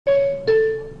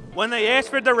when they ask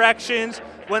for directions,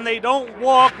 when they don't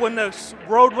walk, when the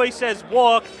roadway says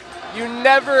walk. You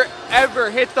never, ever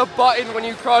hit the button when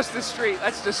you cross the street.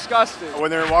 That's disgusting.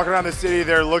 When they're walking around the city,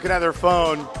 they're looking at their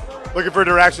phone, looking for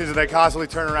directions, and they constantly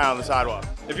turn around on the sidewalk.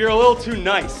 If you're a little too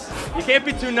nice, you can't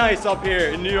be too nice up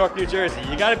here in New York, New Jersey.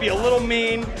 You gotta be a little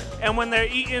mean. And when they're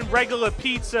eating regular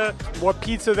pizza, what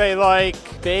pizza they like,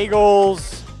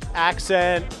 bagels,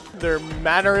 accent, their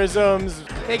mannerisms.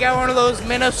 They got one of those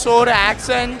Minnesota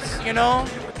accents, you know?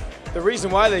 The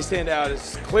reason why they stand out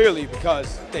is clearly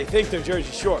because they think they're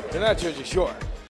Jersey Shore. They're not Jersey Shore.